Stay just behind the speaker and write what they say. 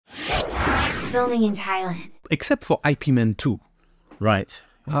Filming in Thailand. Except for MAN2. Right.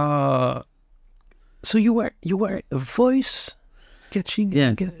 So you were a voice catching?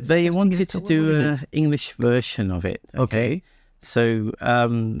 Yeah, they wanted to do an English version of it. Okay. So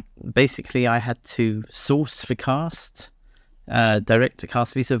basically I had to source the cast, direct the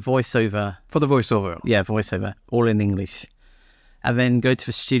cast, these are voiceover. For the voiceover? Yeah, voiceover, all in English. And then go to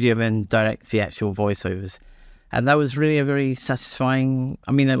the studio and direct the actual voiceovers. And that was really a very satisfying,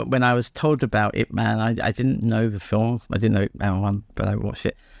 I mean, when I was told about Ip Man, I didn't know the film. I didn't know Ip Man 1, but I watched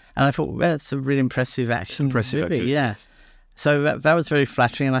it. And I thought, well, that's a really impressive action movie. Yes. So that was very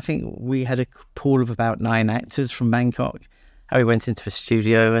flattering. And I think we had a pool of about 9 actors from Bangkok. And we went into the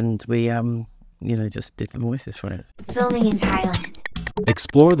studio and we, just did the voices for it. Filming in Thailand.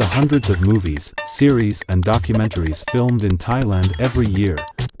 Explore the hundreds of movies, series, and documentaries filmed in Thailand every year.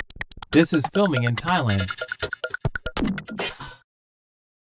 This is Filming in Thailand.